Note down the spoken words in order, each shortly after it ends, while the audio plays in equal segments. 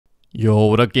Yo,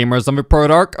 what up gamers, I'm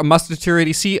Dark, a Master Tier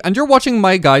ADC, and you're watching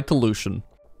my guide to Lucian.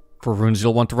 For runes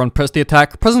you'll want to run Press the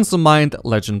Attack, Presence of Mind,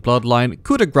 Legend Bloodline,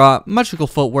 Coup de Grace, Magical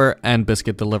Footwear, and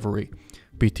Biscuit Delivery.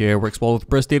 BTA works well with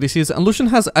burst ADCs, and Lucian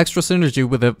has extra synergy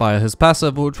with it via his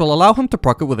passive, which will allow him to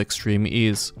proc it with extreme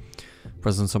ease.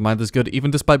 Presence of Mind is good even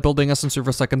despite building Essence for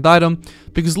a second item,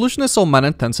 because Lucian is so mana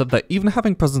intensive that even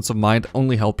having Presence of Mind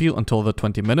only help you until the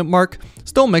 20-minute mark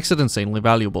still makes it insanely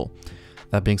valuable.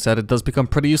 That being said, it does become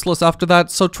pretty useless after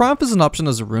that, so Triumph is an option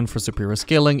as a rune for superior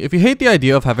scaling if you hate the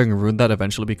idea of having a rune that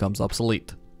eventually becomes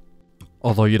obsolete.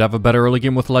 Although you'd have a better early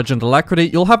game with Legend Alacrity,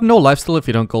 you'll have no lifesteal if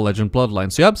you don't go Legend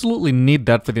Bloodline, so you absolutely need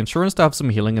that for the insurance to have some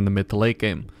healing in the mid to late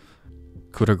game.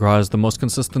 Coup de Grace is the most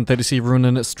consistent ADC rune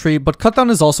in its tree, but Cutdown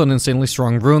is also an insanely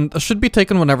strong rune that should be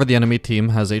taken whenever the enemy team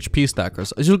has HP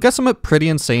stackers, as you'll get some pretty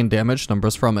insane damage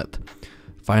numbers from it.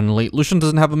 Finally, Lucian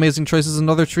doesn't have amazing choices in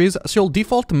other trees, so you'll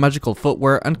default to Magical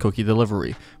Footwear and Cookie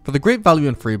Delivery, for the great value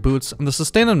in free boots and the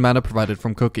sustain and mana provided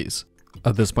from cookies.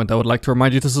 At this point, I would like to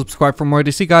remind you to subscribe for more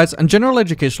ADC guides and general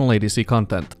educational ADC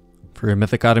content. For your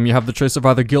mythic item, you have the choice of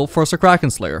either Guild Force or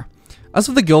Kraken Slayer. As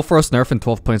of the Guild Force nerf in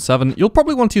 12.7, you'll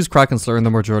probably want to use Kraken Slayer in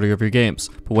the majority of your games,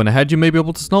 but when ahead you may be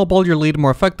able to snowball your lead more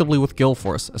effectively with Guild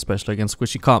Force, especially against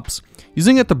squishy comps,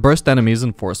 using it to burst enemies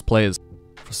and force plays.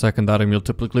 For second item, you'll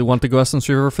typically want to go Essence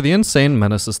Reaver for the insane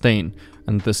mana sustain,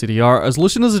 and the CDR, as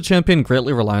Lucian is a champion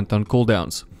greatly reliant on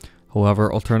cooldowns.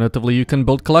 However, alternatively you can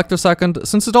build Collector second,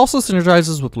 since it also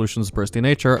synergizes with Lucian's bursty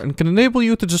nature and can enable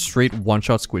you to just straight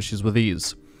one-shot squishies with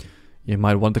ease. You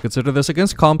might want to consider this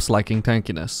against comps liking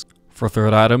tankiness. For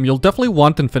third item, you'll definitely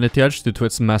want Infinity Edge due to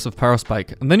its massive power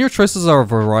spike, and then your choices are a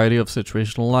variety of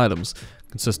situational items,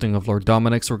 consisting of Lord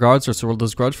Dominic's Regards or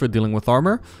Cyrilda's Grudge for dealing with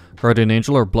armor, Guardian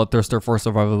Angel or Bloodthirster for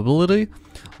survivability,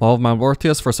 Wall of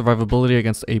Malvortius for survivability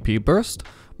against AP burst,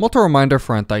 Mortal Reminder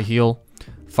for anti-heal,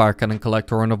 Fire Cannon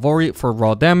Collector or Navori for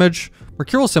raw damage,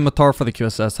 Mercurial Scimitar for the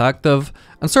QSS active,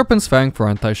 and Serpent's Fang for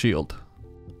anti-shield.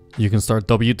 You can start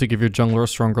W to give your jungler a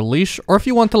stronger leash, or if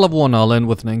you want to level 1 all-in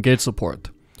with an engage support.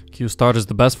 Q start is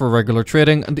the best for regular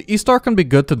trading, and the E star can be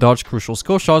good to dodge crucial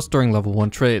skill shots during level 1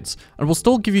 trades, and will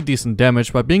still give you decent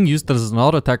damage by being used as an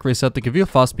auto attack reset to give you a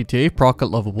fast BTA proc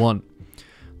at level 1.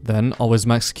 Then, always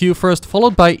max Q first,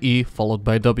 followed by E, followed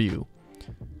by W.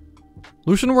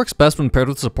 Lucian works best when paired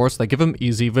with supports that give him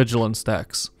easy vigilance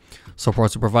stacks.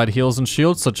 Supports who provide heals and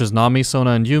shields such as Nami,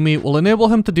 Sona, and Yumi will enable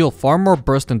him to deal far more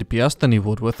burst and DPS than he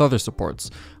would with other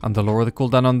supports, and the lower the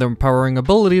cooldown on their empowering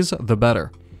abilities, the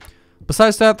better.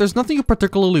 Besides that, there's nothing you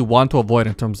particularly want to avoid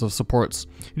in terms of supports.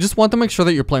 You just want to make sure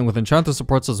that you're playing with enchanted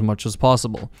supports as much as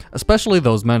possible, especially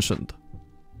those mentioned.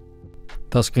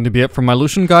 That's going to be it for my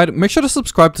Lucian guide. Make sure to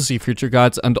subscribe to see future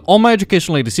guides and all my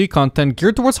educational ADC content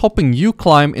geared towards helping you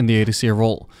climb in the ADC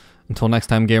role. Until next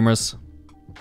time gamers.